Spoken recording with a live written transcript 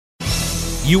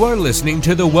You are listening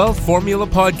to the Wealth Formula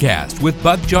Podcast with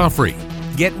Buck Joffrey.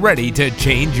 Get ready to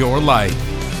change your life.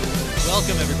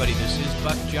 Welcome, everybody. This is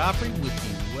Buck Joffrey with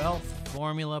the Wealth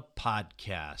Formula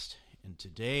Podcast. And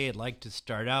today I'd like to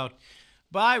start out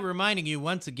by reminding you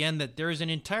once again that there is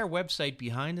an entire website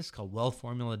behind this called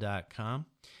wealthformula.com.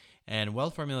 And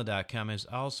wealthformula.com has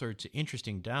all sorts of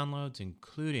interesting downloads,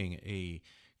 including a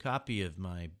copy of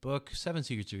my book, 7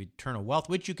 Secrets of Eternal Wealth,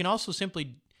 which you can also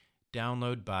simply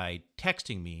download by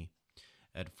texting me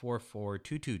at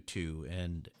 44222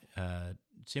 and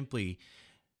simply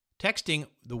texting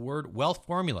the word Wealth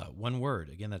Formula, one word.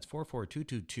 Again, that's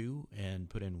 44222, and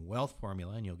put in Wealth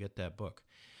Formula, and you'll get that book.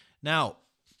 Now,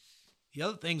 the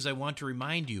other things I want to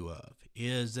remind you of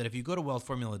is that if you go to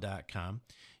wealthformula.com,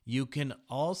 you can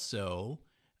also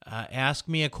ask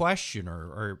me a question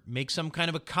or make some kind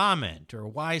of a comment or a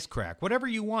wisecrack, whatever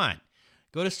you want.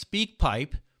 Go to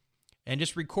SpeakPipe and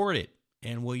just record it,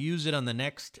 and we'll use it on the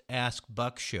next Ask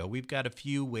Buck show. We've got a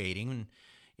few waiting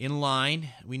in line.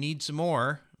 We need some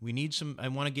more. I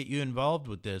want to get you involved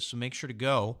with this, so make sure to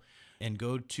go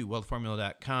to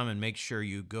wealthformula.com and make sure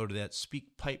you go to that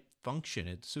SpeakPipe function.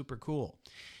 It's super cool.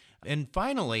 And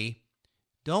finally,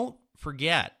 don't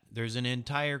forget, there's an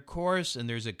entire course and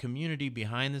there's a community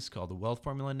behind this called the Wealth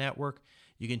Formula Network.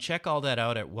 You can check all that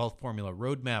out at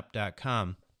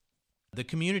wealthformularoadmap.com. The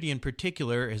community in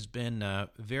particular has been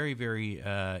very, very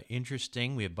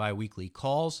interesting. We have bi-weekly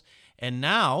calls, and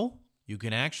now you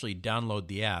can actually download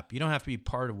the app. You don't have to be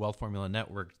part of Wealth Formula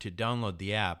Network to download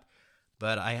the app,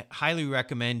 but I highly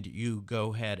recommend you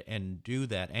go ahead and do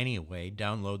that anyway.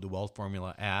 Download the Wealth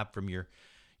Formula app from your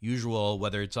usual,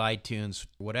 whether it's iTunes,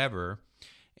 whatever,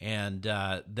 and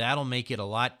that'll make it a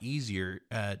lot easier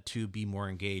to be more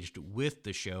engaged with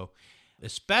the show,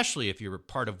 especially if you're a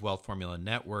part of Wealth Formula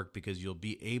Network, because you'll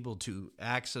be able to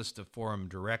access the forum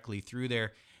directly through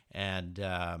there, and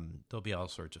there'll be all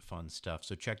sorts of fun stuff.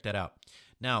 So check that out.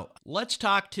 Now, let's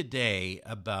talk today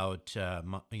about our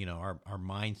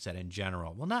mindset in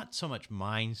general. Well, not so much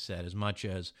mindset as much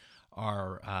as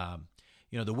our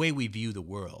the way we view the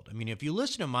world. I mean, if you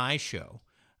listen to my show,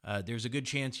 there's a good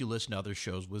chance you listen to other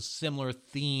shows with similar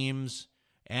themes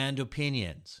and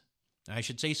opinions. I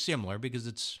should say similar because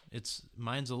it's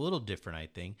mine's a little different, I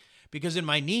think, because in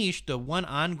my niche, the one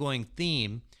ongoing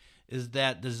theme is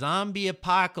that the zombie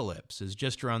apocalypse is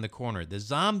just around the corner. The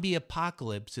zombie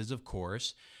apocalypse is, of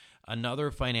course, another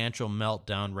financial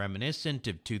meltdown reminiscent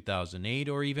of 2008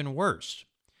 or even worse.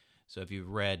 So if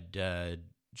you've read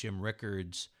Jim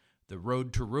Rickards' The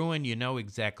Road to Ruin, you know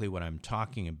exactly what I'm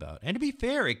talking about. And to be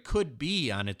fair, it could be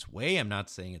on its way. I'm not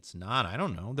saying it's not. I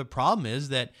don't know. The problem is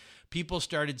that people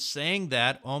started saying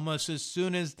that almost as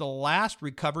soon as the last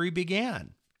recovery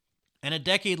began. And a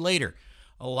decade later,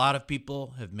 a lot of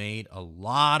people have made a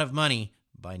lot of money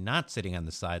by not sitting on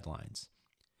the sidelines.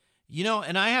 You know,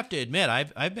 and I have to admit,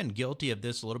 I've been guilty of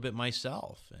this a little bit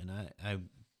myself. And I'll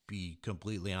be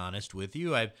completely honest with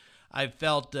you. I've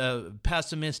felt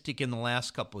pessimistic in the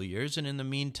last couple of years. And in the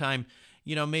meantime,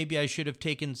 maybe I should have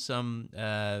taken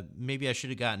maybe I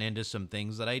should have gotten into some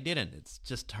things that I didn't. It's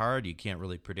just hard. You can't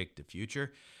really predict the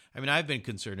future. I mean, I've been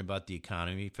concerned about the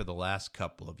economy for the last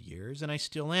couple of years, and I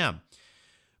still am.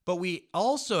 But we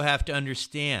also have to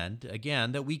understand,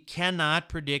 again, that we cannot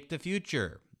predict the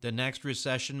future. The next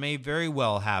recession may very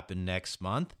well happen next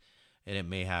month, and it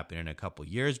may happen in a couple of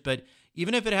years. But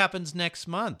even if it happens next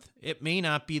month, it may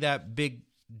not be that big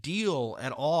deal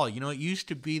at all. It used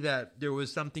to be that there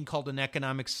was something called an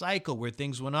economic cycle where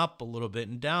things went up a little bit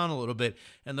and down a little bit,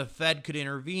 and the Fed could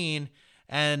intervene.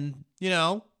 And,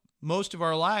 most of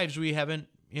our lives, we haven't,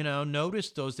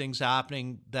 noticed those things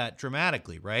happening that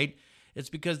dramatically, right? It's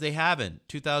because they haven't.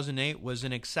 2008 was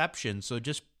an exception. So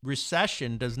just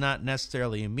recession does not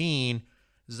necessarily mean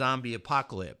zombie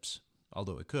apocalypse,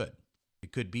 although it could.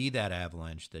 It could be that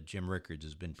avalanche that Jim Rickards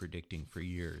has been predicting for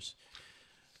years.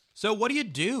 So what do you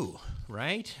do,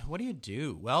 right? What do you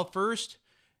do? Well, first,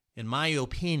 in my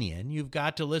opinion, you've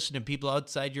got to listen to people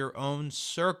outside your own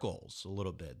circles a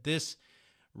little bit. This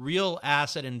real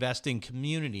asset investing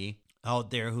community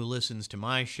out there who listens to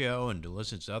my show and who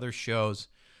listens to other shows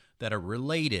that are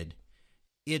related,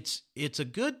 it's a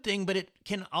good thing, but it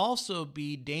can also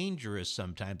be dangerous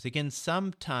sometimes. It can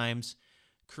sometimes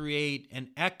create an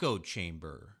echo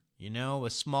chamber. A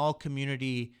small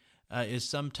community is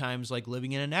sometimes like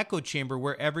living in an echo chamber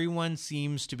where everyone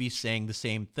seems to be saying the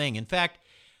same thing. In fact,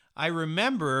 I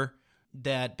remember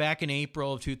that back in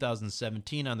April of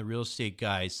 2017 on the Real Estate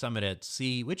Guys Summit at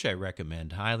Sea, which I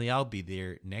recommend highly, I'll be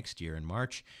there next year in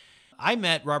March, I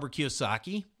met Robert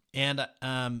Kiyosaki, and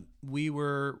we'd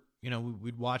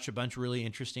watch a bunch of really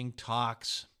interesting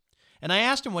talks. And I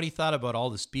asked him what he thought about all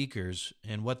the speakers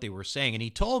and what they were saying. And he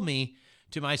told me,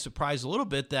 to my surprise a little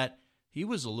bit, that he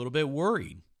was a little bit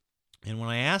worried. And when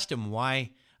I asked him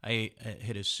why I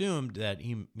had assumed that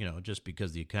he, just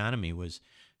because the economy was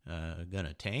going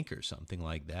to tank or something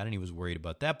like that, and he was worried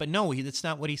about that. But no, that's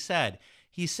not what he said.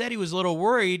 He said he was a little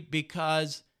worried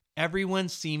because everyone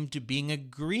seemed to be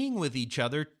agreeing with each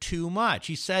other too much.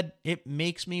 He said, it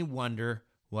makes me wonder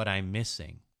what I'm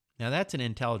missing. Now, that's an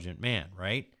intelligent man,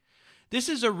 right? This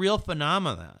is a real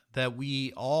phenomenon that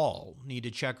we all need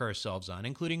to check ourselves on,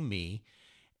 including me.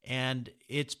 And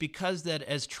it's because that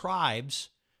as tribes,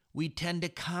 we tend to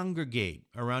congregate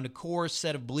around a core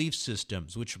set of belief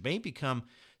systems, which may become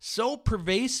so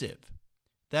pervasive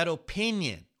that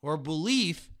opinion or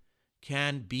belief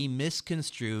can be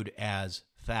misconstrued as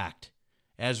fact,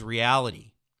 as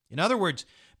reality. In other words,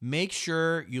 make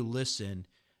sure you listen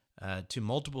to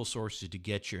multiple sources to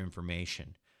get your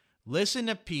information. Listen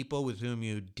to people with whom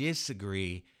you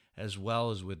disagree as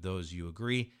well as with those you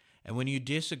agree. And when you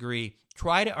disagree,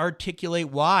 try to articulate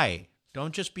why.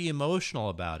 Don't just be emotional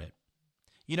about it.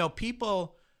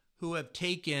 People who have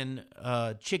taken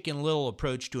a Chicken Little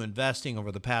approach to investing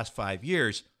over the past 5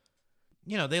 years,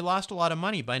 they lost a lot of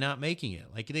money by not making it.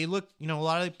 Like they look, a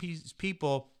lot of these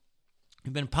people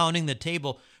who've been pounding the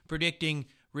table predicting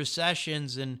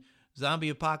recessions and zombie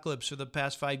apocalypse for the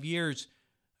past 5 years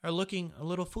are looking a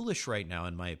little foolish right now,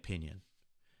 in my opinion.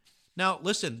 Now,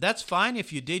 listen, that's fine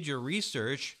if you did your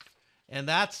research and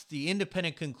that's the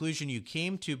independent conclusion you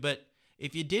came to, but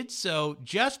if you did so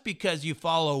just because you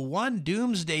follow one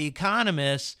doomsday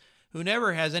economist who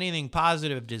never has anything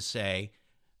positive to say,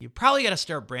 you probably got to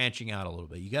start branching out a little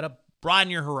bit. You got to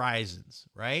broaden your horizons,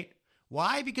 right?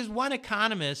 Why? Because one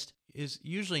economist is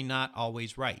usually not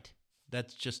always right.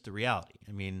 That's just the reality.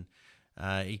 I mean,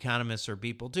 economists are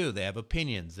people too. They have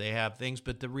opinions, they have things,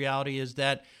 but the reality is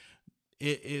that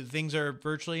things are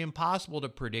virtually impossible to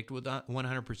predict with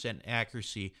 100%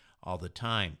 accuracy all the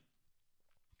time.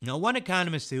 Now, one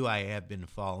economist who I have been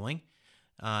following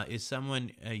is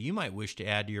someone you might wish to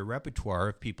add to your repertoire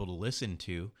of people to listen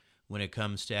to when it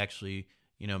comes to actually,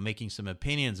 making some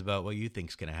opinions about what you think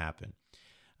is going to happen.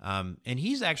 And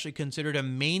he's actually considered a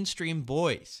mainstream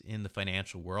voice in the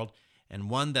financial world and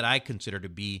one that I consider to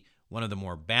be one of the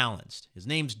more balanced. His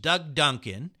name's Doug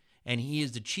Duncan, and he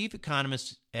is the chief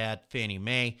economist at Fannie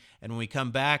Mae. And when we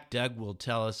come back, Doug will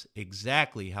tell us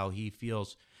exactly how he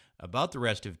feels about the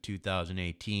rest of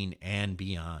 2018 and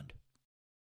beyond.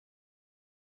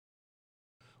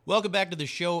 Welcome back to the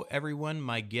show, everyone.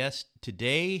 My guest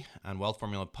today on Wealth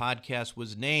Formula Podcast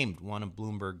was named one of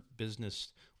Bloomberg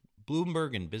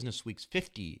and Business Week's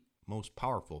 50 most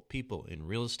powerful people in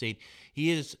real estate.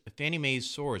 He is Fannie Mae's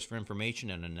source for information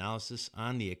and analysis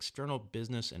on the external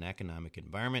business and economic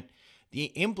environment, the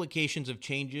implications of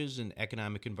changes in the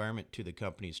economic environment to the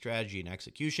company's strategy and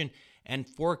execution, and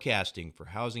forecasting for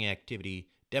housing activity,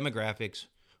 demographics,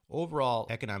 overall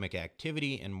economic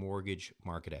activity, and mortgage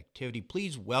market activity.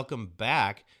 Please welcome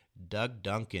back Doug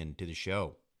Duncan to the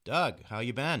show. Doug, how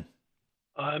you been?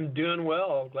 I'm doing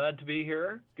well. Glad to be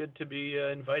here. Good to be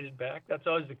invited back. That's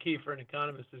always the key for an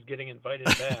economist, is getting invited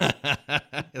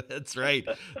back. That's right.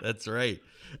 That's right.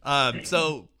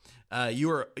 So you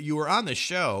were on the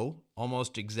show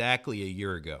almost exactly a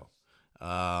year ago,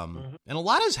 and a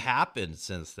lot has happened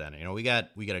since then. We got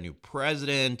a new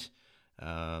president.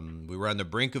 We were on the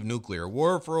brink of nuclear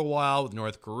war for a while with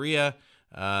North Korea.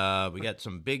 We got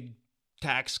some big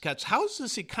tax cuts. How's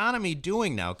this economy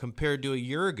doing now compared to a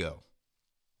year ago?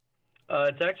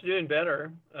 It's actually doing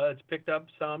better. It's picked up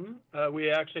some.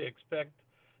 We actually expect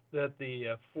that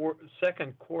the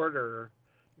second quarter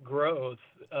growth,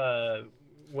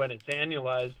 when it's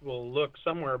annualized, will look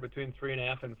somewhere between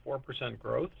 3.5% and 4%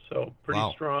 growth. So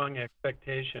pretty strong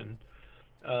expectation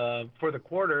for the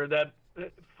quarter. That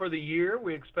for the year,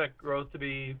 we expect growth to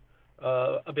be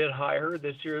a bit higher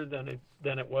this year than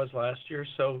it was last year.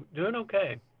 So doing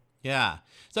okay. Yeah.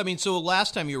 So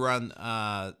last time you were on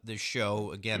the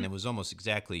show, again, it was almost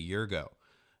exactly a year ago.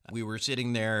 We were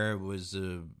sitting there. It was,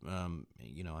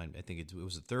 I think it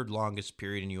was the third longest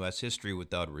period in U.S. history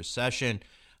without a recession.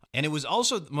 And it was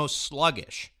also the most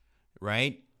sluggish,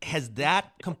 right? Has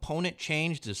that component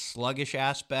changed, the sluggish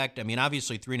aspect? I mean,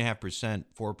 obviously 3.5%,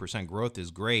 4% growth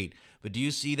is great, but do you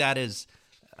see that as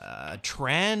a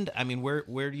trend? I mean,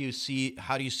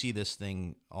 how do you see this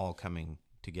thing all coming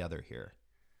together here?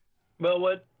 Well,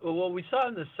 what we saw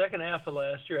in the second half of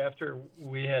last year after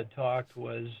we had talked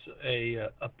was a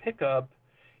pickup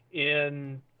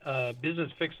in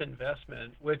business fixed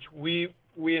investment, which we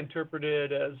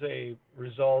interpreted as a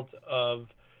result of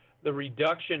the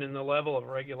reduction in the level of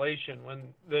regulation. When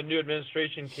the new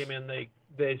administration came in,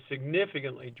 they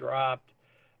significantly dropped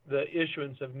the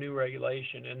issuance of new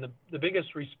regulation. And the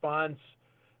biggest response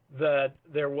that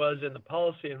there was in the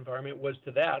policy environment was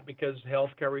to that, because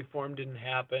healthcare reform didn't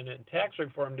happen and tax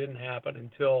reform didn't happen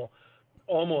until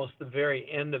almost the very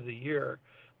end of the year.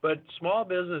 But small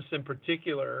business in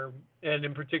particular, and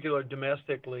in particular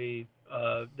domestically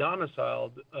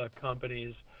domiciled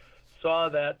companies, saw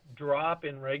that drop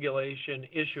in regulation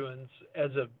issuance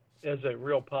as a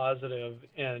real positive,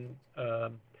 and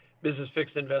business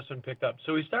fixed investment picked up.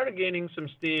 So we started gaining some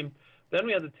steam. Then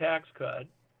we had the tax cut,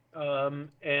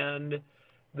 and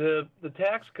the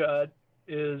tax cut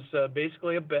is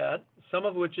basically a bet, some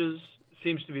of which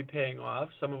seems to be paying off,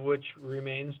 some of which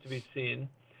remains to be seen.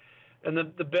 And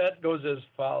the bet goes as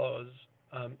follows.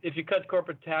 If you cut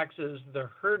corporate taxes, the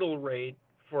hurdle rate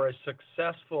for a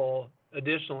successful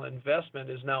additional investment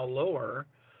is now lower,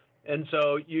 and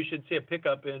so you should see a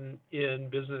pickup in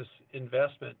business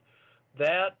investment.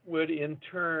 That would in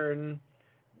turn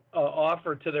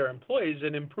offer to their employees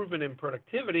an improvement in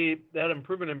productivity. That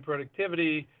improvement in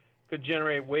productivity could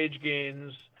generate wage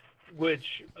gains,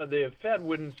 which the Fed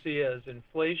wouldn't see as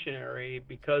inflationary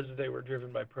because they were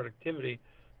driven by productivity.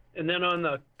 And then on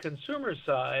the consumer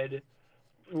side,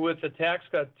 with the tax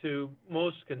cut to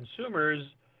most consumers,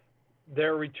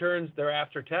 their returns, their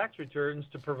after-tax returns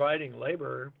to providing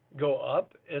labor go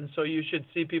up, and so you should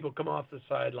see people come off the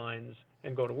sidelines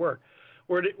and go to work.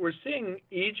 We're seeing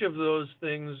each of those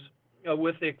things,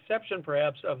 with the exception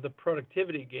perhaps of the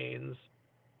productivity gains,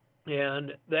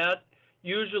 and that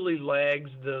usually lags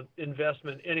the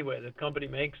investment anyway. The company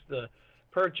makes the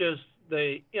purchase,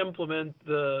 they implement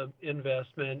the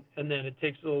investment, and then it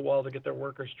takes a little while to get their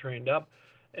workers trained up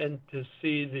and to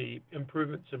see the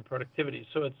improvements in productivity.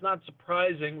 So it's not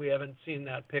surprising we haven't seen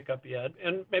that pickup yet,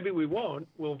 and maybe we won't.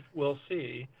 We'll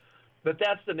see, but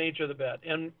that's the nature of the bet.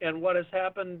 And what has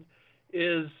happened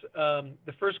is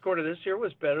the first quarter this year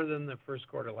was better than the first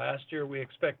quarter last year. We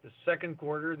expect the second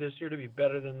quarter this year to be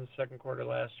better than the second quarter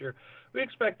last year. We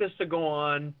expect this to go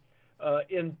on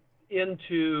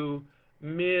into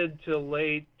mid to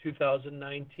late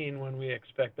 2019, when we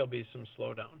expect there'll be some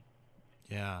slowdown.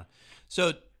 Yeah.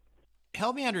 So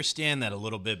help me understand that a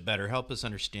little bit better. Help us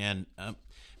understand,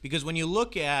 because when you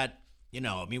look at,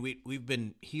 we've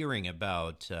been hearing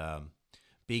about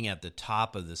being at the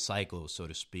top of the cycle, so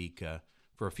to speak,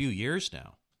 for a few years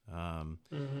now.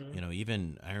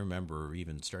 Even I remember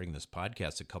even starting this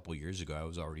podcast a couple years ago, I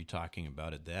was already talking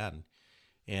about it then.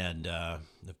 And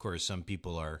of course, some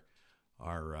people are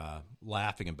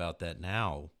laughing about that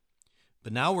now.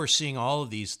 But now we're seeing all of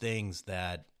these things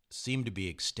that seem to be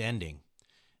extending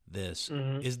this.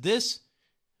 Mm-hmm. Is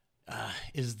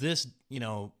this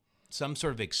some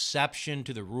sort of exception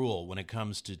to the rule when it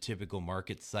comes to typical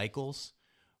market cycles,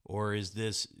 or is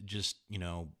this just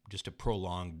a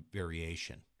prolonged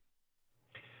variation?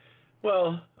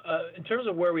 Well, in terms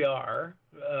of where we are,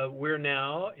 we're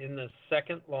now in the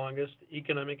second longest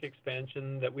economic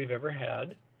expansion that we've ever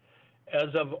had.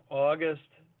 As of August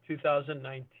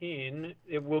 2019,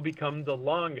 it will become the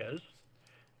longest.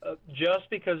 Just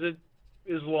because it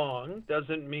is long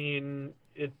doesn't mean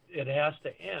it has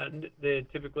to end.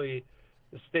 Typically,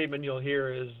 the statement you'll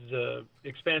hear is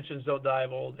expansions don't die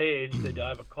of old age, they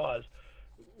die of a cause.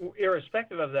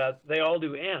 Irrespective of that, they all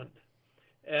do end.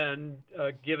 And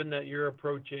given that you're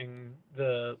approaching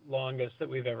the longest that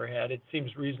we've ever had, it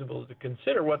seems reasonable to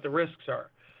consider what the risks are.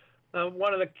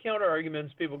 One of the counter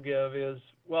arguments people give is,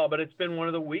 well, but it's been one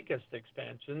of the weakest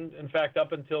expansions. In fact,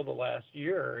 up until the last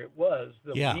year, it was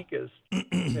the weakest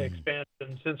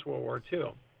expansion since World War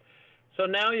II. So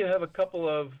now you have a couple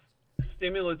of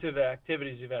stimulative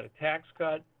activities. You've had a tax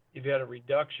cut. You've had a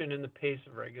reduction in the pace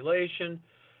of regulation.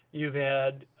 You've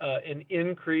had an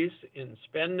increase in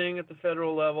spending at the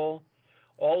federal level.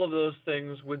 All of those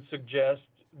things would suggest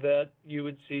that you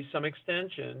would see some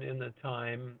extension in the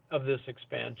time of this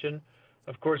expansion.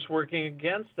 Of course, working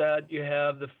against that, you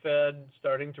have the Fed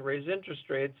starting to raise interest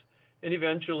rates, and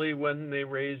eventually when they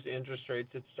raise interest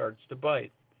rates, it starts to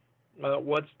bite. How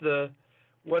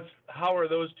are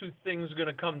those two things going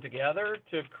to come together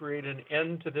to create an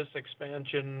end to this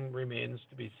expansion remains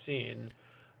to be seen.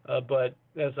 But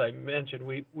as I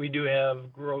mentioned, we do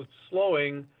have growth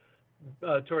slowing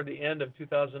toward the end of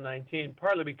 2019,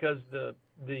 partly because the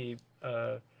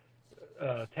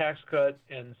tax cut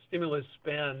and stimulus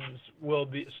spends will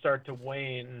start to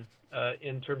wane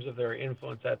in terms of their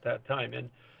influence at that time. And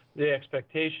the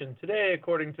expectation today,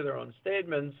 according to their own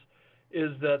statements,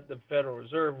 is that the Federal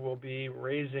Reserve will be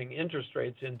raising interest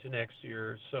rates into next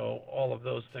year. So all of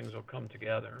those things will come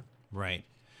together. Right.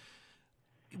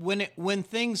 when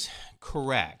things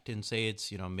correct and say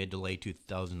it's mid to late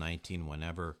 2019,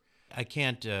 whenever, I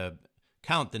can't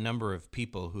count the number of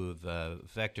people who have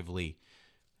effectively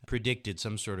predicted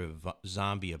some sort of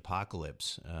zombie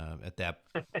apocalypse at that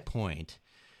point.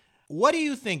 What do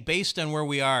you think, based on where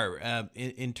we are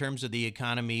in terms of the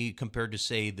economy compared to,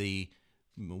 say,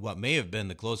 what may have been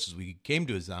the closest we came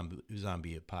to a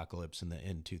zombie apocalypse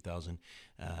in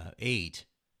 2008?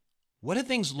 What do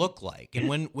things look like? And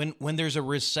when there's a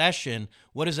recession,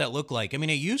 what does that look like? I mean,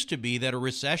 it used to be that a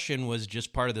recession was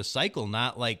just part of the cycle,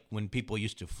 not like when people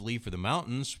used to flee for the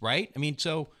mountains, right? I mean,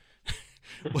 so,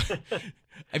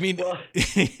 I mean, well,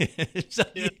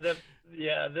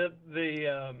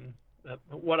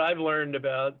 what I've learned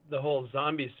about the whole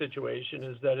zombie situation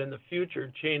is that in the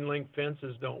future, chain link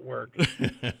fences don't work.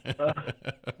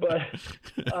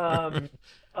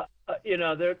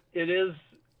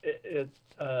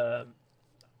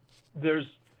 There's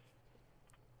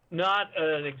not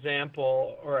an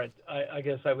example, or I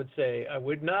guess I would say I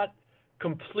would not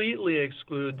completely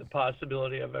exclude the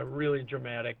possibility of a really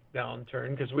dramatic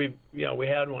downturn, because we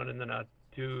had one in the not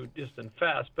too distant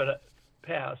past.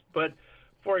 But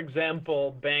for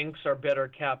example, banks are better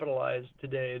capitalized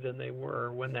today than they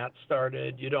were when that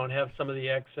started. You don't have some of the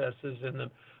excesses in the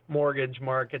mortgage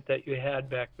market that you had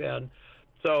back then.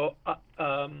 So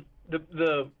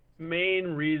the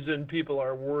main reason people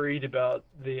are worried about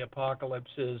the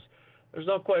apocalypse is there's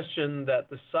no question that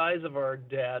the size of our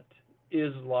debt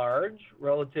is large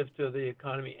relative to the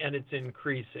economy, and it's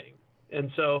increasing.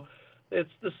 And so it's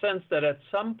the sense that at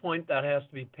some point that has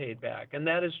to be paid back, and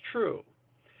that is true.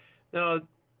 Now,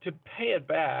 to pay it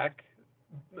back,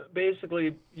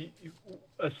 basically,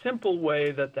 a simple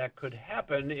way that could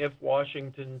happen if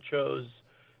Washington chose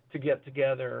to get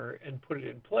together and put it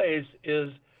in place is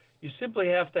you simply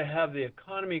have to have the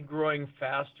economy growing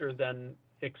faster than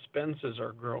expenses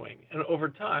are growing. And over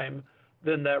time,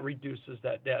 then that reduces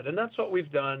that debt. And that's what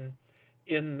we've done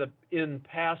in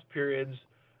past periods,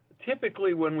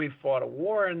 typically when we fought a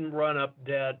war and run up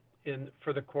debt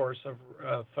for the course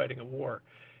of fighting a war.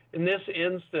 In this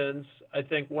instance, I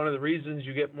think one of the reasons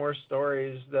you get more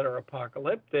stories that are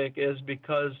apocalyptic is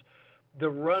because the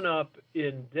run-up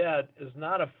in debt is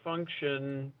not a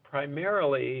function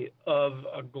primarily of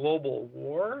a global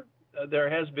war. There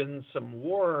has been some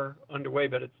war underway,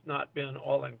 but it's not been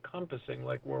all-encompassing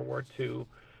like World War II,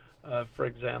 for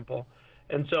example.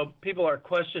 And so people are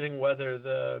questioning whether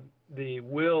the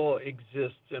will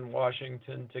exists in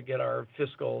Washington to get our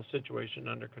fiscal situation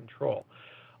under control.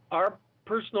 Our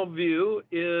personal view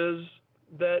is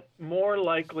that more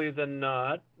likely than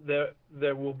not,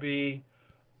 there will be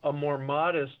a more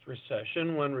modest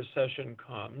recession when recession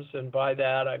comes. And by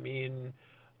that, I mean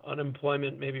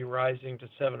unemployment maybe rising to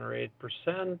 7 or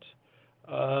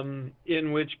 8%,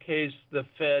 in which case the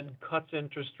Fed cuts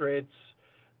interest rates,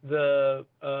 the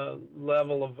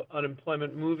level of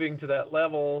unemployment moving to that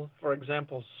level, for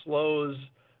example, slows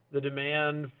the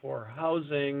demand for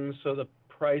housing, so the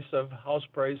price of house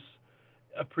price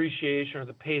appreciation, or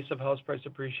the pace of house price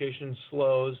appreciation,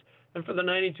 slows. And for the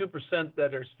 92%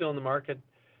 that are still in the market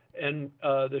and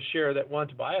the share that want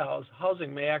to buy a house,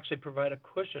 housing may actually provide a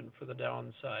cushion for the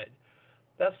downside.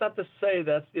 That's not to say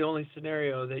that's the only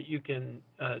scenario that you can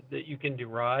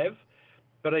derive,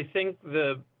 but I think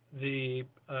the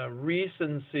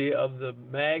recency of the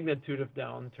magnitude of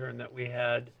downturn that we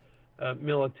had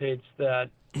militates that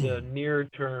the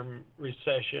near-term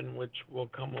recession, which will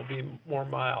come, will be more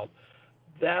mild.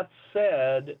 That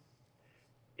said,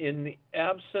 in the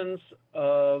absence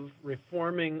of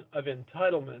reforming of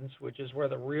entitlements, which is where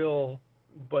the real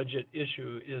budget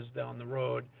issue is down the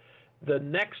road, the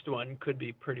next one could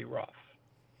be pretty rough.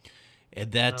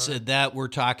 And that's that we're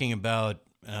talking about,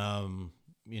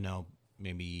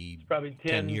 maybe probably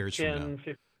 10 years from now.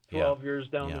 15, 12 years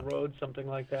down the road, something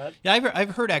like that. Yeah,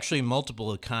 I've heard actually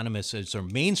multiple economists, or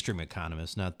mainstream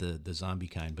economists, not the zombie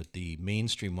kind, but the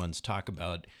mainstream ones, talk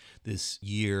about this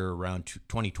year around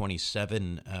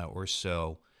 2027 or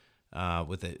so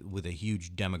with a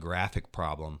huge demographic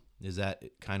problem. Is that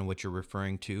kind of what you're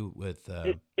referring to with?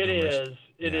 It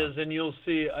is, and you'll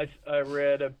see. I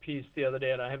read a piece the other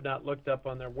day, and I have not looked up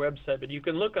on their website, but you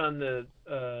can look on the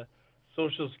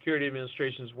Social Security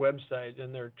Administration's website,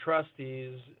 and their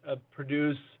trustees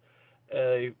produce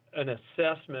an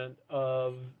assessment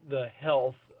of the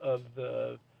health of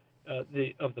the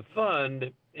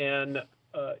fund, and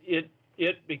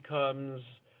it becomes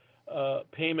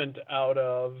payment out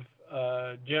of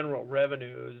general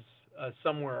revenues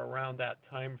somewhere around that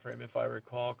time frame, if I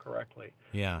recall correctly.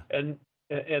 Yeah. And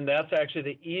that's actually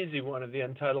the easy one of the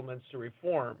entitlements to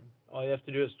reform. All you have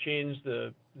to do is change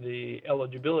the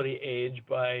eligibility age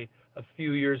by a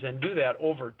few years and do that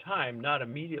over time, not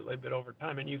immediately, but over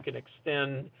time, and you can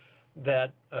extend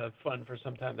that fund for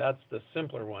some time. That's the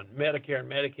simpler one. Medicare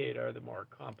and Medicaid are the more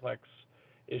complex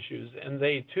issues, and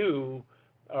they too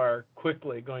are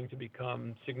quickly going to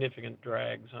become significant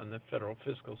drags on the federal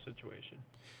fiscal situation.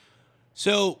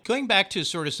 So going back to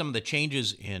sort of some of the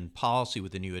changes in policy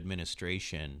with the new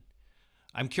administration,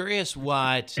 I'm curious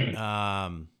what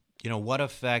what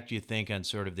effect you think on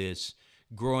sort of this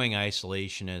growing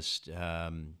isolationist,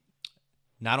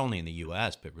 not only in the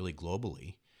U.S. but really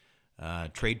globally,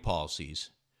 trade policies.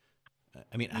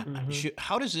 I mean,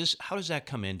 how does that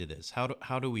come into this?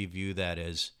 How do we view that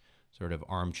as sort of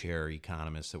armchair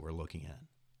economists that we're looking at?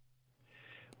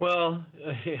 Well,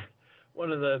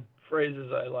 one of the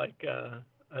phrases I like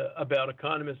about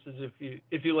economists is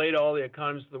if you laid all the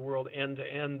economists of the world end to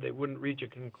end, they wouldn't reach a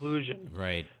conclusion.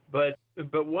 Right. But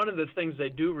one of the things they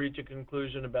do reach a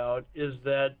conclusion about is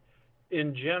that,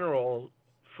 in general,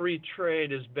 free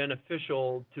trade is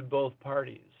beneficial to both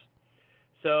parties.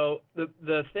 So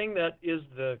the thing that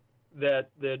the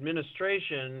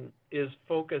administration is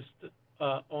focused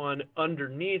on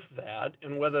underneath that,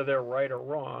 and whether they're right or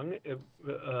wrong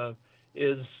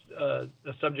is a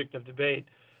subject of debate,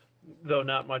 though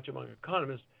not much among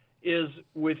economists, is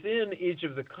within each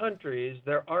of the countries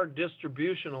there are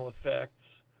distributional effects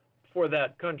for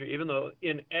that country. Even though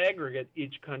in aggregate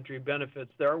each country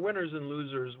benefits, there are winners and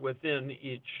losers within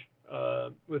each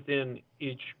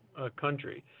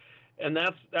country. And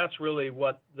that's really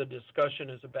what the discussion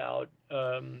is about.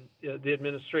 The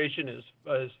administration is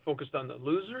focused on the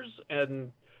losers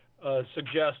and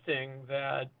suggesting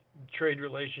that trade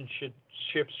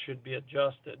relationships should be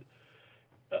adjusted.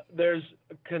 There's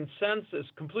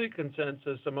complete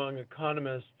consensus among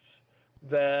economists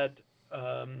that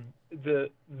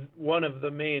one of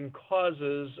the main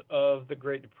causes of the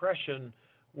Great Depression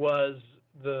was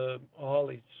the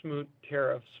Hawley-Smoot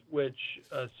tariffs, which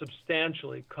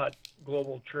substantially cut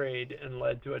global trade and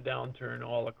led to a downturn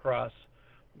all across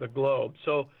the globe.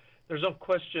 So there's no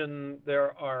question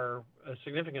there are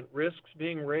significant risks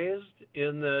being raised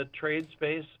in the trade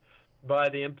space by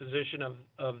the imposition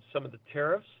of some of the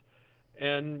tariffs.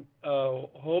 And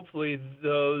hopefully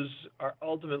those are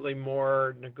ultimately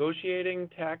more negotiating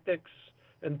tactics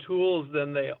and tools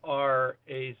than they are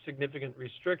a significant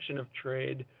restriction of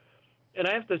trade. And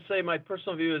I have to say, my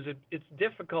personal view is it's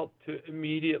difficult to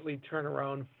immediately turn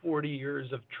around 40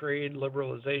 years of trade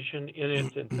liberalization in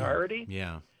its entirety.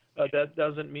 Yeah. That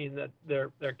doesn't mean that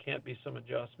there can't be some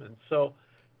adjustments. So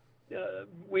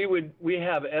we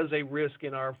have as a risk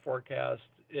in our forecast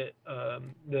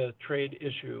the trade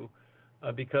issue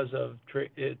because of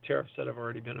tariffs that have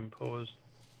already been imposed.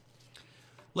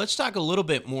 Let's talk a little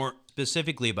bit more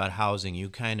specifically about housing. You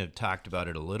kind of talked about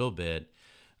it a little bit,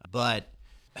 but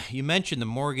you mentioned the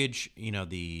mortgage.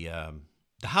 The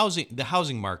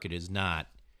housing market is not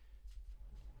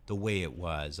the way it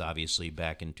was, obviously,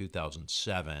 back in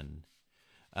 2007.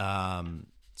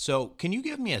 So can you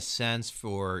give me a sense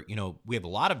for, we have a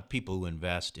lot of people who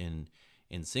invest in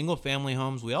single-family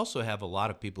homes. We also have a lot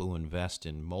of people who invest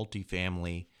in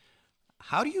multifamily.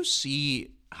 How do you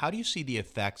see the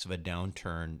effects of a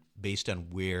downturn based on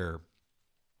where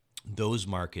those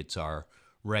markets are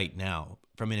right now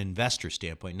from an investor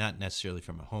standpoint, not necessarily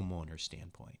from a homeowner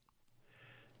standpoint?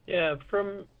 Yeah,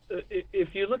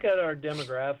 if you look at our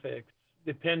demographics,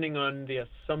 depending on the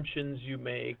assumptions you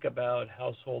make about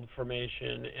household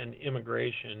formation and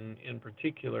immigration in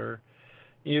particular,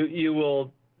 you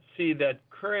will see that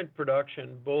current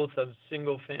production, both of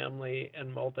single-family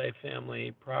and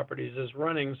multifamily properties, is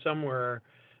running somewhere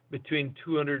between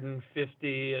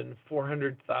 250 and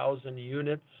 400,000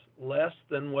 units less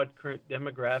than what current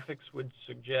demographics would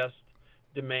suggest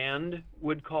demand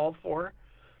would call for.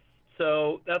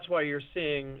 So that's why you're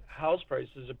seeing house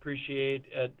prices appreciate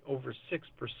at over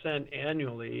 6%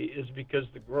 annually, is because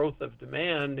the growth of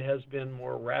demand has been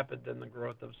more rapid than the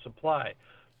growth of supply.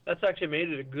 That's actually made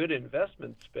it a good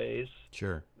investment space,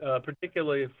 sure.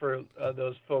 Particularly for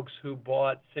those folks who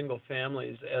bought single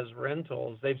families as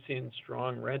rentals. They've seen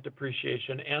strong rent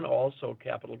appreciation and also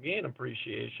capital gain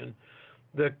appreciation.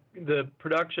 The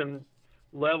production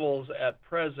levels at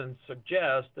present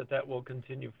suggest that will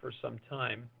continue for some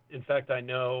time. In fact, I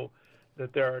know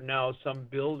that there are now some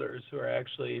builders who are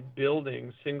actually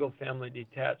building single-family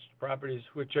detached properties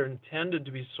which are intended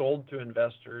to be sold to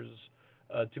investors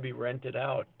to be rented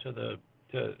out to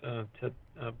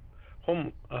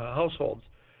home households.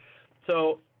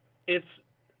 So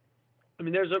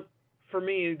there's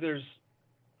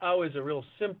always a real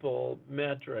simple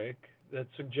metric that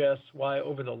suggests why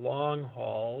over the long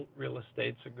haul real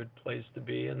estate's a good place to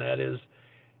be, and that is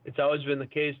it's always been the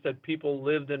case that people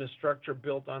lived in a structure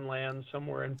built on land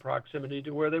somewhere in proximity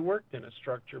to where they worked in a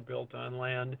structure built on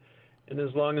land. And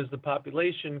as long as the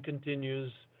population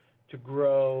continues to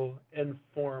grow and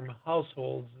form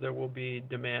households, there will be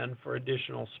demand for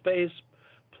additional space,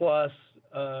 plus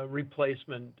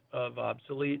replacement of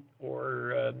obsolete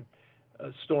or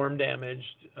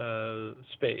storm-damaged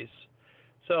space.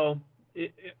 So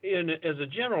as a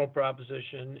general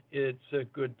proposition, it's a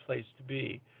good place to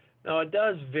be. Now, it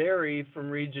does vary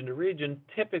from region to region,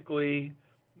 typically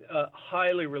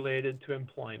highly related to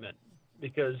employment,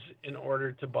 because in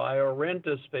order to buy or rent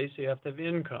a space, you have to have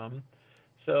income.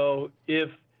 So if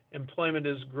employment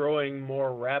is growing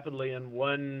more rapidly in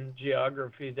one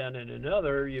geography than in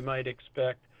another, you might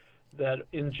expect that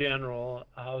in general,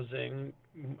 housing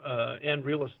and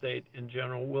real estate in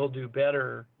general will do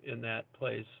better in that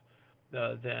place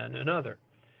than another.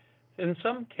 In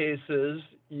some cases,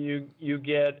 you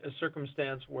get a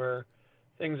circumstance where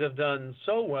things have done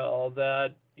so well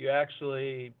that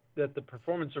that the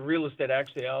performance of real estate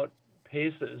actually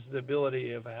outpaces the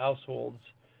ability of households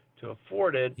to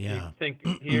afford it. Yeah. You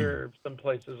think here, some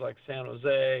places like San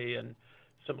Jose and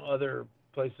some other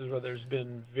places where there's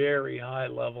been very high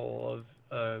level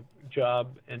of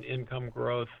job and income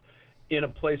growth in a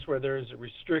place where there is a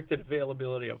restricted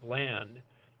availability of land.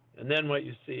 And then what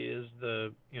you see is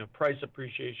the price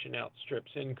appreciation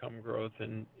outstrips income growth,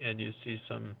 and you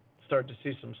start to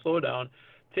see some slowdown.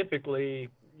 Typically,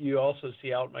 you also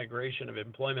see out-migration of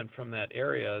employment from that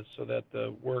area, so that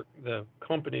the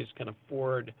companies can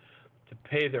afford to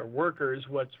pay their workers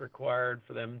what's required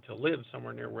for them to live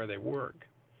somewhere near where they work.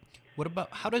 What about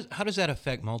how does that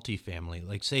affect multifamily?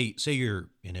 Like say you're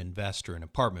an investor in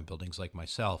apartment buildings like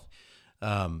myself.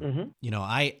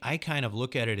 I kind of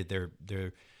look at it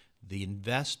the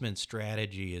investment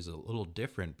strategy is a little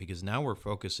different, because now we're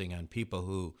focusing on people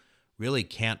who really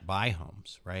can't buy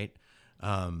homes, right?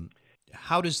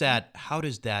 How does that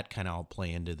kind of all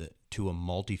play to a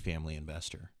multifamily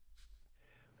investor?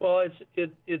 Well,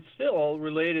 it's still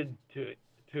related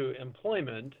to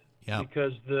employment,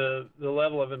 because the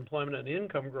level of employment and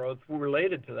income growth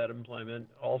related to that employment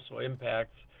also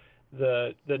impacts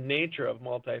the nature of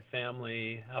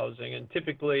multifamily housing. And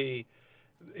typically,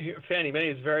 Fannie Mae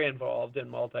is very involved in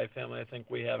multifamily. I think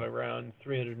we have around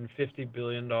 $350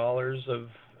 billion of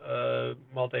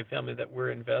multifamily that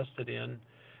we're invested in.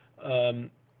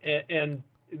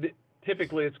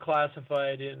 Typically it's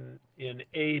classified in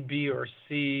A, B, or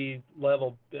C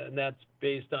level, and that's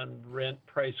based on rent,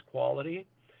 price, quality.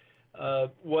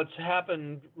 What's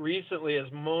happened recently is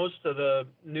most of the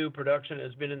new production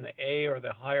has been in the A, or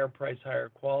the higher price, higher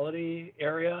quality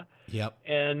area. Yep.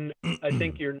 And I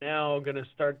think you're now going to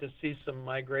start to see some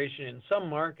migration in some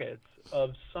markets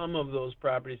of some of those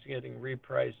properties getting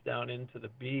repriced down into the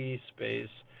B space,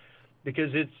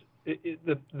 because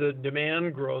the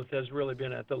demand growth has really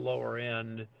been at the lower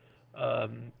end,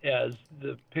 as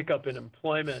the pickup in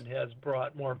employment has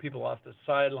brought more people off the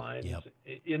sidelines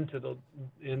into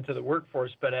the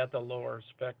workforce, but at the lower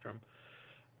spectrum.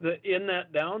 In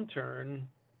that downturn,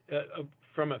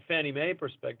 from a Fannie Mae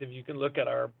perspective, you can look at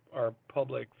our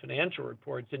public financial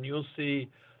reports, and you'll see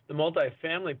the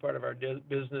multifamily part of our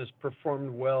business performed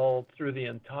well through the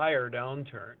entire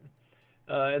downturn.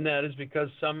 And that is because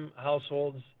some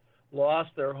households lost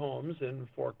their homes in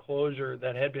foreclosure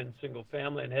that had been single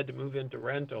family and had to move into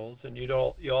rentals. And you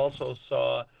also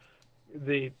saw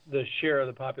the share of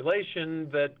the population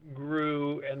that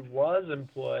grew and was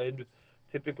employed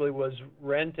typically was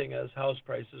renting as house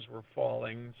prices were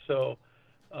falling. So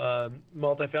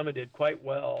multifamily did quite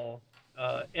well.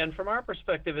 And from our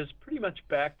perspective, is pretty much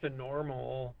back to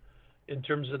normal in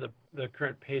terms of the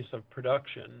current pace of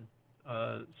production.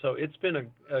 So it's been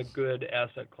a good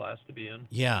asset class to be in.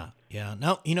 Yeah.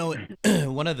 Now,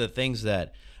 one of the things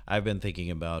that I've been thinking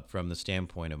about from the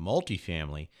standpoint of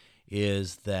multifamily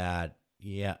is that,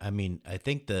 I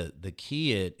think the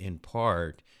key in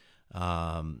part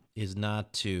is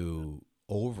not to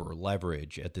over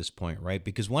leverage at this point, right?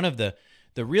 Because one of the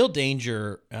real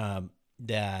danger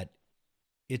that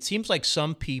it seems like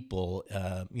some people,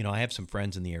 I have some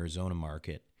friends in the Arizona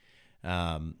market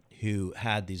who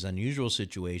had these unusual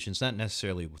situations, not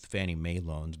necessarily with Fannie Mae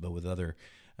loans, but with other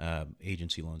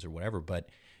agency loans or whatever, but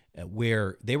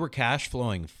where they were cash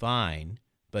flowing fine,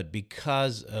 but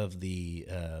because of the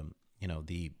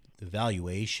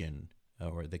valuation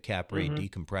or the cap rate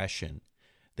decompression,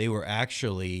 they were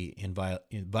actually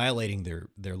violating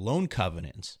their loan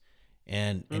covenants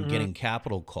and getting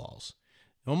capital calls.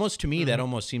 Almost to me, that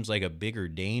almost seems like a bigger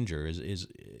danger is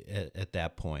at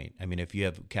that point? I mean, if you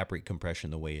have cap rate compression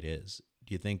the way it is,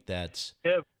 do you think that's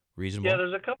reasonable? Yeah,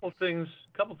 there's a couple things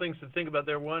to think about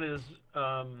there. One is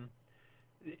the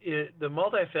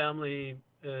multifamily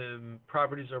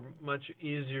properties are much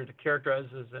easier to characterize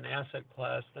as an asset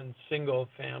class than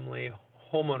single-family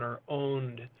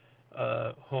homeowner-owned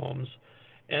homes.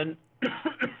 And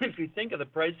if you think of the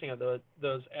pricing of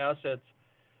those assets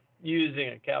using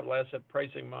a capital asset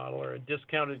pricing model or a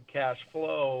discounted cash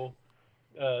flow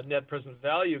net present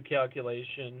value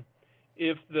calculation,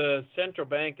 if the central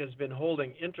bank has been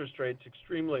holding interest rates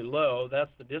extremely low,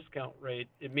 that's the discount rate.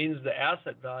 It means the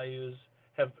asset values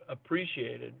have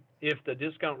appreciated. If the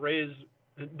discount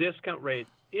rate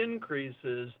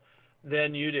increases,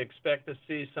 then you'd expect to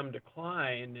see some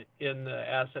decline in the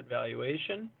asset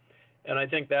valuation. And I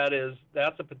think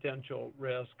that's a potential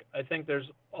risk. I think there's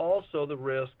also the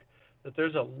risk that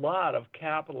there's a lot of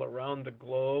capital around the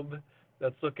globe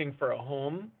that's looking for a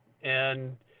home,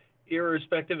 and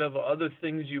irrespective of other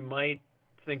things you might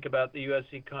think about the U.S.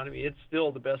 economy, it's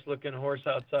still the best looking horse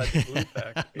outside the glue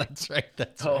factory. That's right.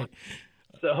 So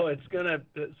it's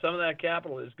some of that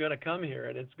capital is gonna come here,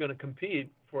 and it's gonna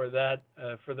compete for that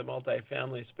for the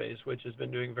multifamily space, which has been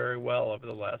doing very well over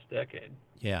the last decade.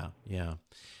 Yeah.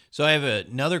 So I have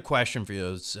another question for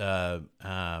you.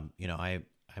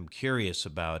 I'm curious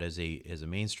about as a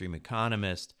mainstream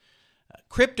economist,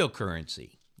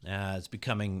 cryptocurrency. It's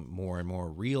becoming more and more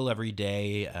real every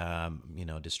day.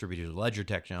 Distributed ledger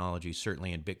technology,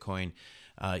 certainly in Bitcoin,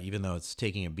 even though it's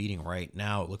taking a beating right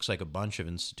now, it looks like a bunch of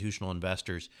institutional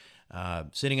investors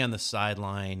sitting on the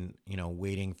sideline,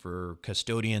 waiting for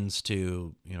custodians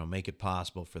to, make it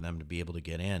possible for them to be able to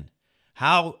get in.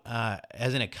 How,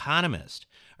 as an economist,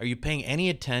 are you paying any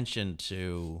attention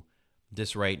to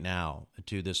this right now,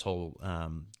 to this whole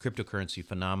cryptocurrency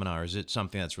phenomena, or is it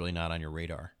something that's really not on your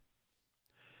radar?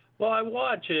 Well, I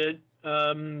watch it.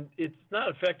 It's not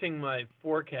affecting my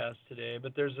forecast today,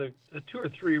 but there's a 2 or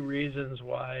 3 reasons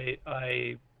why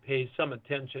I pay some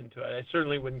attention to it. I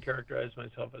certainly wouldn't characterize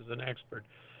myself as an expert.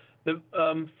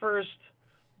 First,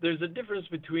 there's a difference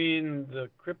between the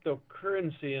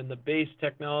cryptocurrency and the base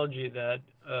technology that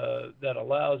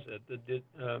allows it, the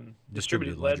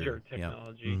distributed ledger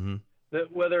technology. Yeah. Mm-hmm. That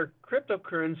whether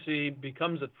cryptocurrency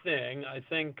becomes a thing, I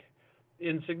think,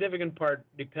 in significant part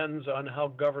depends on how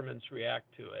governments react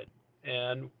to it.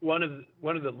 And one of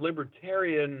the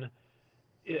libertarian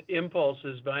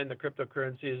impulses behind the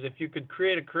cryptocurrency is if you could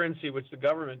create a currency which the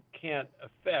government can't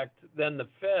affect, then the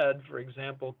Fed, for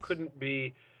example, couldn't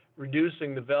be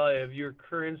reducing the value of your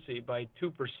currency by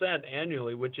 2%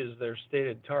 annually, which is their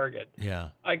stated target. Yeah,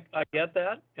 I get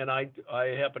that, and I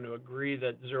happen to agree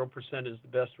that 0% is the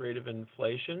best rate of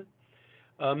inflation.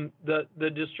 The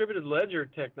distributed ledger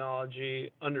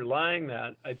technology underlying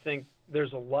that, I think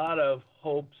there's a lot of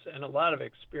hopes and a lot of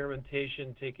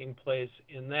experimentation taking place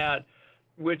in that,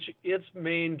 which its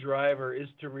main driver is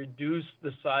to reduce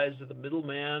the size of the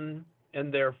middleman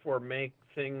and therefore make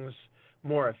things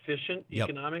more efficient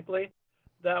economically.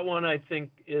 That one I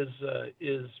think is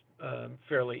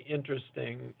fairly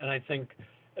interesting, and I think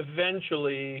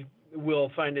eventually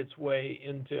will find its way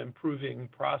into improving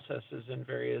processes in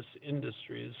various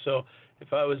industries. So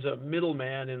if I was a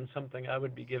middleman in something, I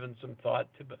would be given some thought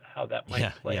to how that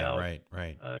might play out. Right.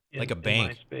 Like a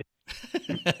bank. In my space.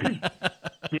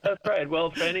 Yeah, that's right.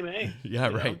 Well, Fannie Mae. Yeah,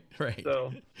 right.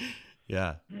 So,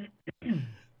 yeah.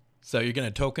 So you're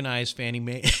going to tokenize Fannie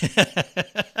Mae?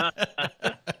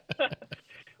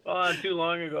 Well, not too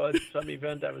long ago at some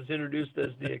event, I was introduced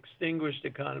as the extinguished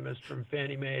economist from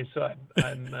Fannie Mae, so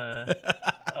I'm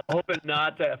hoping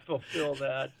not to fulfill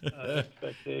that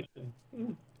expectation.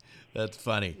 That's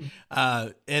funny.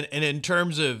 And in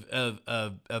terms of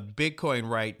Bitcoin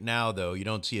right now, though, you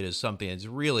don't see it as something that's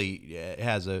really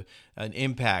has an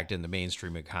impact in the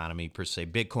mainstream economy per se.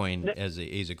 Bitcoin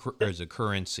as a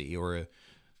currency or a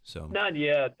So not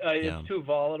yet. It's too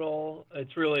volatile.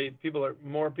 It's really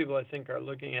more people I think are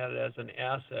looking at it as an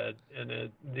asset,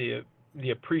 and the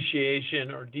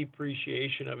appreciation or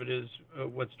depreciation of it is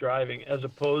what's driving, as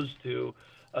opposed to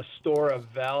a store of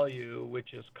value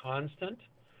which is constant,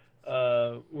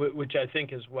 which I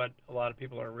think is what a lot of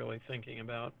people are really thinking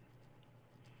about.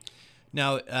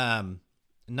 Now,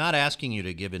 not asking you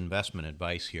to give investment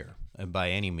advice here by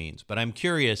any means, but I'm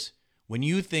curious. When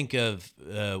you think of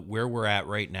where we're at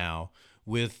right now,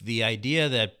 with the idea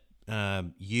that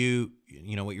you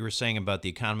know what you were saying about the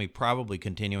economy probably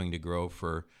continuing to grow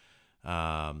for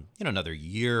another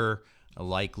year,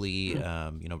 likely.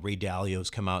 Ray Dalio's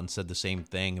come out and said the same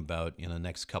thing about the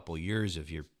next couple of years.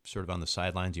 If you're sort of on the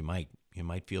sidelines, you might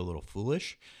feel a little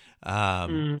foolish.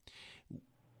 And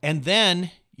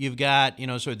then you've got,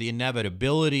 sort of the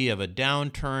inevitability of a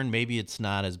downturn. Maybe it's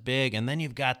not as big. And then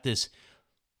you've got this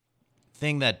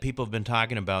thing that people have been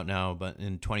talking about now, but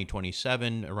in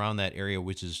 2027, around that area,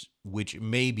 which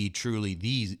may be truly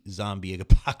the zombie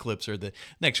apocalypse or the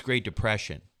next Great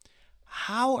Depression.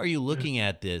 How are you looking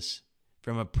at this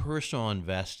from a personal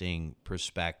investing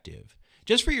perspective,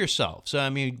 just for yourself? So, I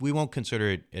mean, we won't consider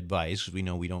it advice because we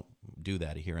know we don't do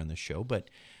that here on the show, but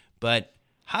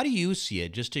how do you see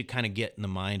it, just to kind of get in the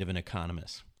mind of an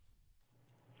economist?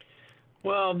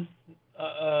 Well,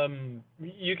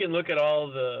 you can look at all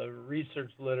the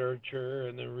research literature,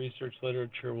 and the research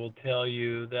literature will tell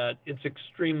you that it's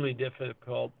extremely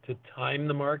difficult to time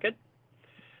the market.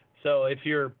 So if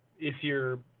you're it's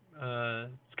kind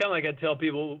of like I tell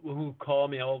people who call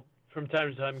me, from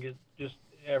time to time get just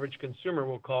average consumer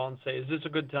will call and say, "Is this a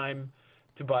good time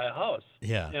to buy a house?"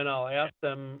 Yeah. And I'll ask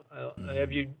them,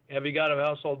 "Have you got a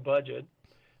household budget?"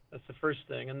 That's the first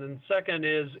thing, and then second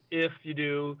is, if you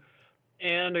do,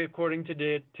 and according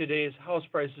to today's house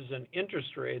prices and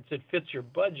interest rates, it fits your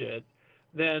budget,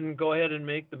 then go ahead and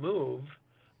make the move,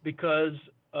 because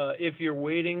if you're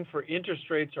waiting for interest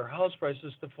rates or house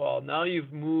prices to fall, now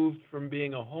you've moved from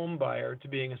being a home buyer to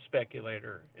being a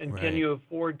speculator. And Right. Can you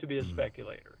afford to be a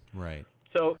speculator? Right.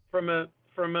 So from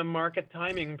a market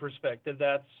timing perspective,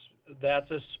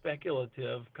 that's a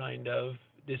speculative kind of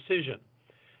decision.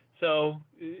 So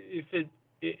if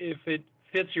it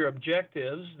fits your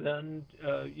objectives, then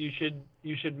you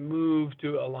should move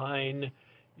to align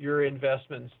your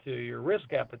investments to your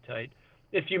risk appetite.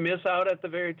 If you miss out at the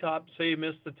very top, say you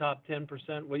miss the top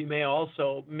 10%, well, you may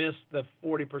also miss the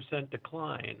 40%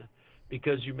 decline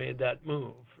because you made that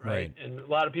move, right? And a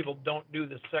lot of people don't do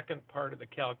the second part of the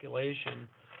calculation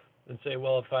and say,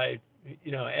 well, if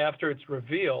after it's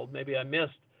revealed, maybe I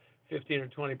missed 15 or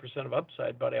 20% of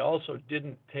upside, but I also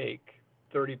didn't take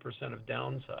 30% of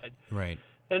downside. Right.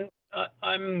 And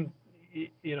I'm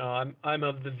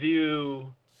of the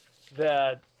view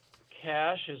that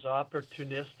cash is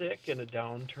opportunistic in a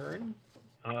downturn,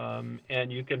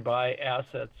 and you can buy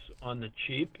assets on the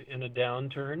cheap in a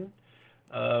downturn,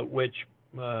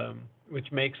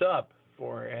 which makes up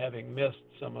for having missed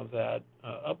some of that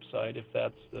upside if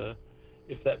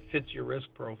that fits your risk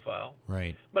profile.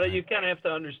 Right. But you kind of have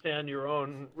to understand your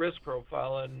own risk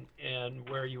profile and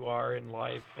where you are in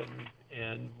life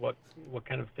and what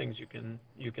kind of things you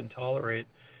can tolerate.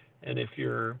 And if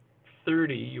you're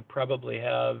 30, you probably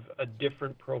have a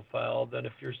different profile than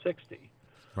if you're 60.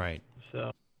 Right.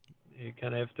 So you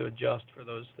kind of have to adjust for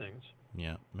those things.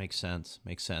 Yeah, makes sense.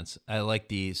 I like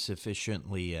the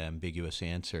sufficiently ambiguous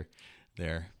answer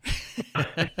there.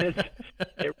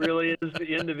 It really is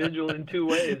the individual in two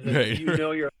ways. Right. You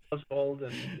know your household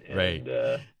and Right.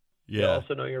 you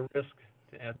also know your risk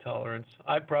tolerance.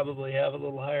 I probably have a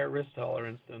little higher risk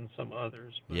tolerance than some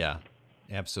others. But. Yeah,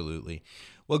 absolutely.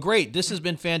 Well, great. This has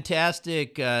been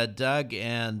fantastic, Doug,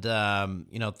 and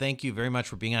thank you very much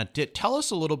for being on. Tell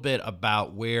us a little bit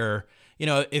about where,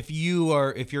 if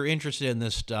you're interested in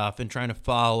this stuff and trying to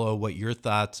follow what your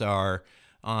thoughts are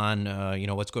on,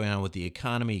 what's going on with the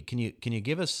economy. Can you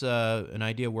give us an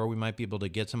idea where we might be able to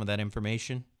get some of that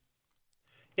information?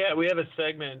 Yeah, we have a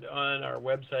segment on our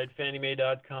website,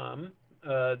 fanniemae.com,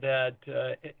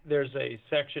 that there's a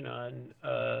section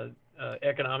on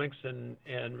economics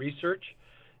and research.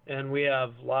 And we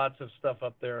have lots of stuff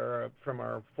up there, from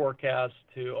our forecast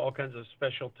to all kinds of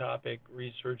special topic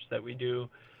research that we do.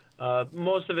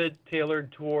 Most of it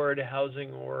tailored toward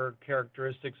housing or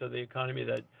characteristics of the economy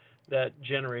that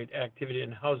generate activity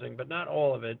in housing, but not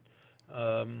all of it.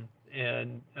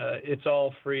 And it's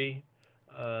all free.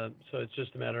 So it's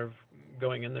just a matter of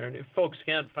going in there. And if folks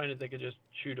can't find it, they could just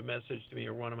shoot a message to me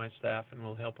or one of my staff, and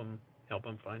we'll help them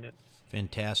find it.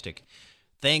 Fantastic.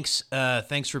 Thanks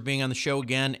for being on the show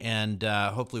again, and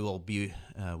hopefully we'll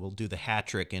do the hat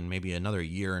trick in maybe another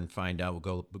year and find out.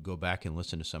 We'll go back and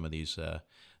listen to some of these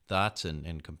thoughts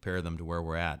and compare them to where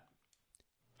we're at.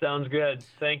 Sounds good.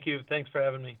 Thank you. Thanks for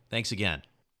having me. Thanks again.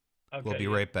 Okay, we'll be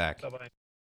right back. Bye-bye.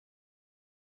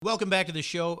 Welcome back to the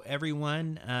show,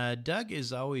 everyone. Doug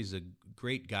is always a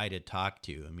great guy to talk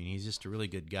to. I mean, he's just a really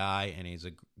good guy, and he's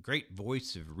a great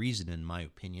voice of reason, in my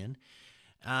opinion.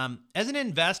 As an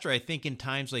investor, I think in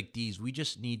times like these, we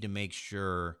just need to make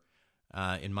sure,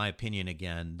 in my opinion,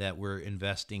 again, that we're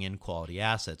investing in quality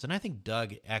assets. And I think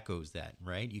Doug echoes that,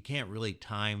 right? You can't really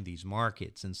time these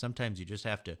markets. And sometimes you just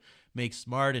have to make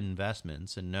smart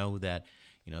investments and know that,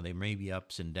 they may be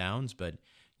ups and downs, but,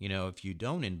 if you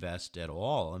don't invest at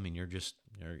all, I mean,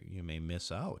 you may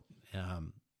miss out.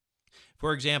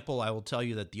 For example, I will tell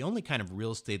you that the only kind of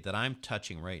real estate that I'm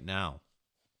touching right now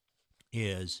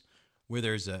is where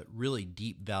there's a really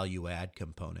deep value add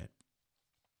component.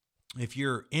 If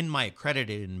you're in my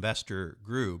accredited investor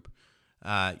group,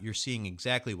 you're seeing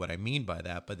exactly what I mean by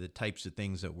that, by the types of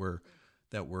things that we're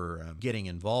getting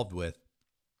involved with.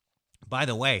 By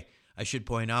the way, I should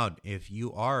point out, if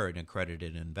you are an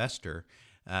accredited investor,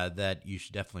 that you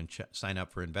should definitely sign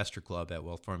up for Investor Club at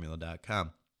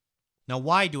wealthformula.com. Now,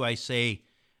 why do I say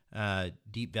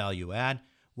deep value add?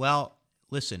 Well,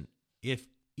 listen,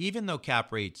 even though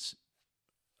cap rates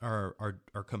are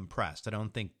compressed, I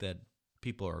don't think that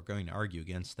people are going to argue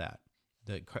against that.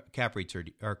 The cap rates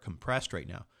are compressed right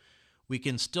now. We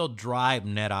can still drive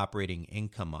net operating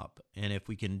income up, and if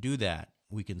we can do that,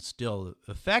 we can still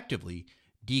effectively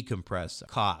decompress the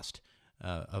cost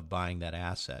of buying that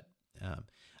asset.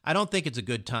 I don't think it's a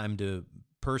good time to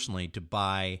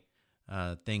buy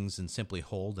things and simply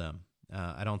hold them.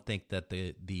 I don't think that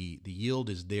the yield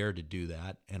is there to do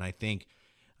that, and I think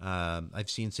I've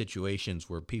seen situations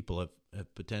where people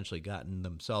have potentially gotten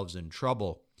themselves in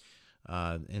trouble.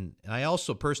 And I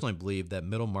also personally believe that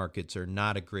middle markets are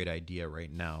not a great idea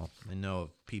right now. I know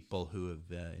of people who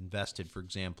have invested, for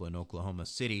example, in Oklahoma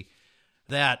City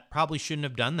that probably shouldn't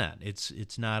have done that.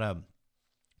 It's not a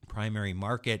primary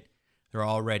market. They're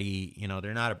already,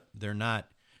 they're not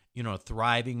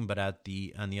thriving. But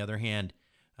on the other hand,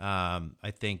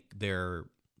 I think they're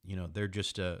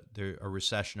a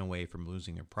recession away from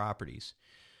losing their properties.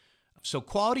 So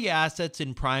quality assets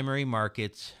in primary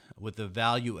markets with a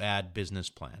value-add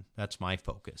business plan. That's my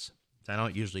focus. I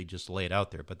don't usually just lay it out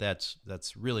there, but that's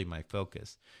really my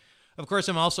focus. Of course,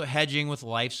 I'm also hedging with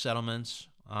life settlements,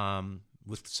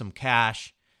 with some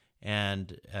cash,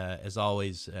 and as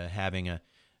always, having a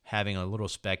little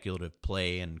speculative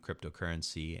play in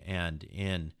cryptocurrency and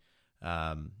in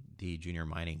the junior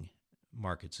mining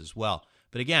markets as well.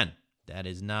 But again, that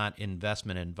is not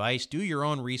investment advice. Do your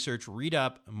own research. Read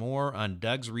up more on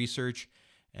Doug's research,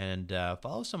 and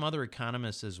follow some other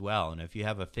economists as well. And if you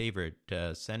have a favorite,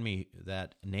 send me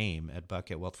that name at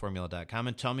buck@wealthformula.com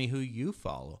and tell me who you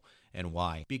follow and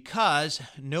why. Because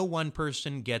no one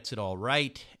person gets it all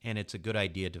right, and it's a good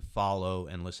idea to follow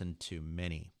and listen to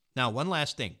many. Now, one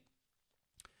last thing.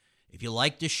 If you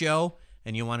like the show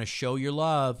and you want to show your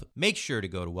love, make sure to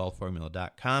go to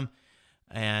wealthformula.com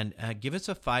and give us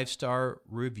a 5-star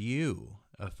review,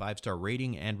 a 5-star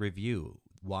rating and review.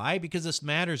 Why? Because this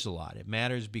matters a lot. It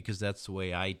matters because that's the way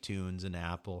iTunes and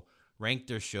Apple rank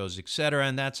their shows, etc.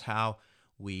 And that's how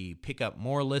we pick up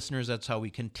more listeners. That's how we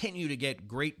continue to get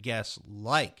great guests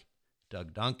like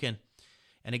Doug Duncan.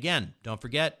 And again, don't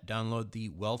forget, download the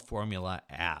Wealth Formula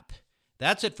app.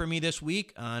 That's it for me this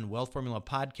week on Wealth Formula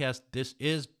Podcast. This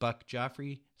is Buck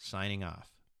Joffrey signing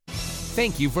off.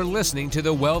 Thank you for listening to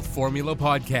the Wealth Formula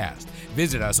Podcast.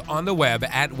 Visit us on the web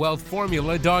at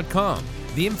wealthformula.com.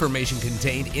 The information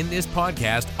contained in this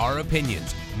podcast are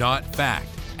opinions, not fact.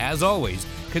 As always,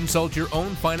 consult your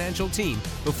own financial team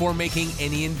before making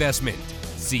any investment.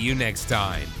 See you next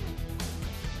time.